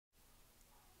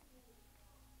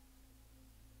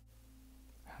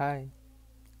Hi,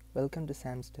 welcome to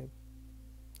Sam's Tech.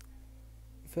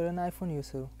 If you're an iPhone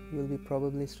user, you'll be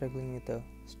probably struggling with a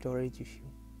storage issue,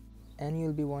 and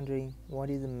you'll be wondering what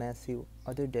is the massive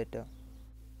other data.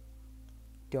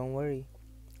 Don't worry,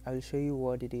 I will show you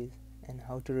what it is and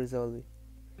how to resolve it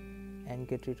and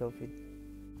get rid of it.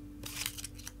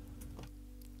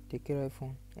 Take your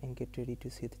iPhone and get ready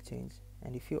to see the change.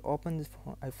 And if you open this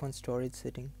iPhone storage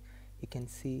setting, you can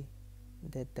see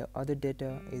that the other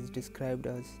data is described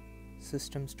as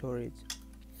system storage.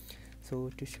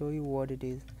 So to show you what it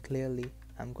is clearly,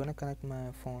 I'm gonna connect my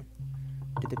phone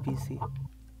to the PC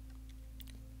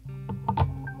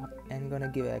and gonna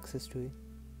give access to it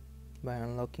by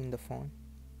unlocking the phone.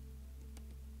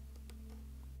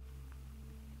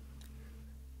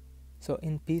 So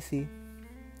in PC,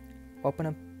 open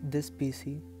up this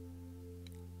PC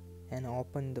and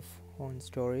open the phone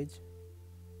storage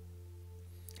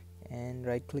and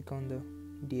right click on the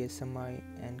DSMI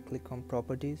and click on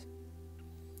properties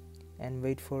and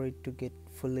wait for it to get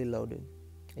fully loaded.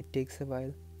 It takes a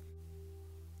while.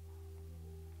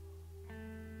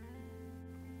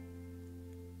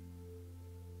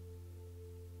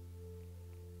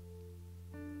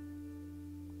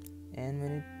 And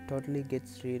when it totally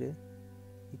gets ready,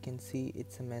 you can see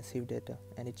it's a massive data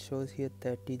and it shows here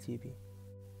 30 GB.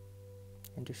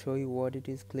 And to show you what it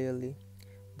is clearly,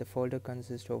 the folder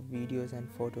consists of videos and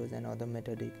photos and other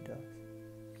metadata.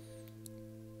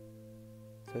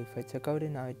 So if I check out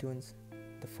in iTunes,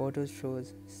 the photos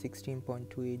shows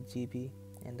 16.28 GB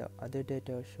and the other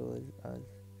data shows as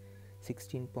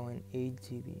 16.8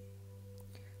 GB.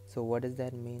 So what does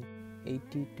that mean?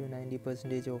 80 to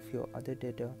 90% of your other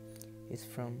data is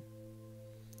from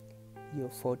your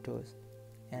photos,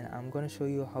 and I'm gonna show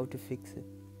you how to fix it.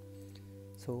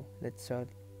 So let's start.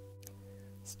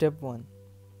 Step 1.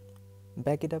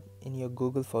 Back it up in your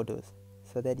Google Photos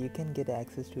so that you can get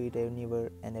access to it anywhere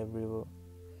and everywhere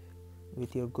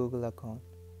with your Google account.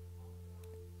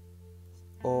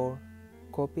 Or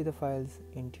copy the files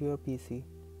into your PC.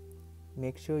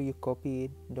 Make sure you copy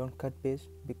it, don't cut paste,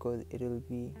 because it will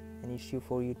be an issue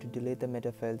for you to delete the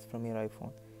meta files from your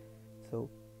iPhone. So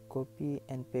copy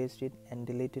and paste it and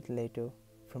delete it later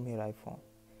from your iPhone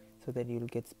so that you'll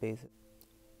get space.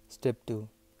 Step 2.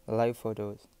 Live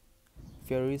photos. If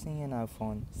you're using an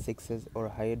iPhone 6s or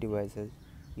higher devices,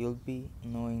 you'll be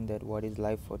knowing that what is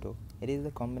live photo. It is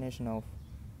a combination of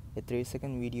a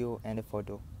 3-second video and a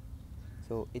photo.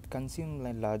 So it consumes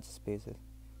like large spaces.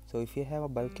 So if you have a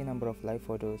bulky number of live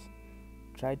photos,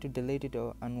 try to delete it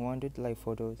or unwanted live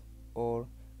photos, or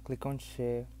click on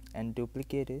share and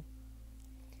duplicate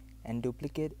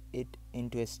it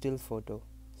into a still photo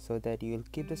so that you'll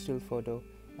keep the still photo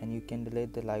and you can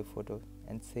delete the live photos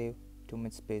and save too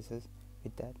much spaces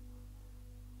with that.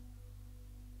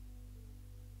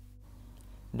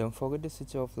 Don't forget to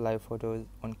switch off live photos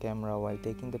on camera while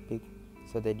taking the pic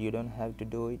so that you don't have to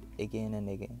do it again and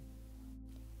again.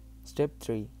 Step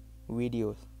 3.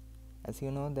 Videos. As you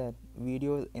know that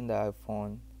videos in the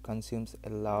iPhone consumes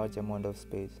a large amount of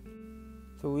space.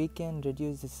 So we can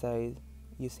reduce the size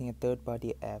using a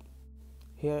third-party app.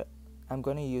 Here I'm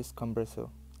gonna use Compressor,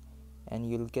 and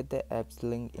you'll get the app's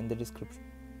link in the description.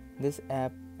 This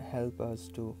app helps us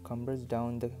to compress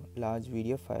down the large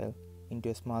video file into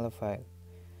a smaller file.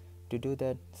 To do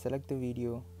that, select the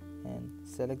video and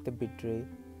select the bitrate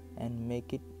and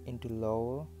make it into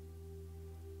lower,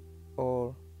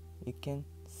 or you can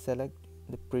select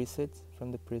the presets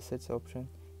from the presets option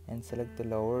and select the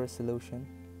lower resolution,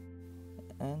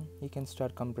 and you can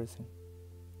start compressing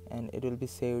and it will be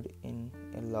saved in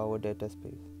a lower data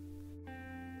space.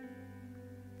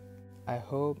 I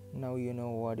hope now you know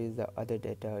what is the other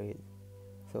data is.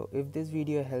 So if this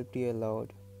video helped you a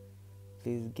lot,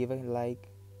 please give a like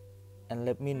and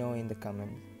let me know in the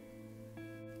comments.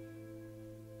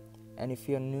 And if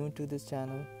you're new to this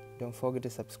channel, don't forget to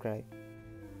subscribe.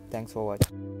 Thanks for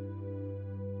watching.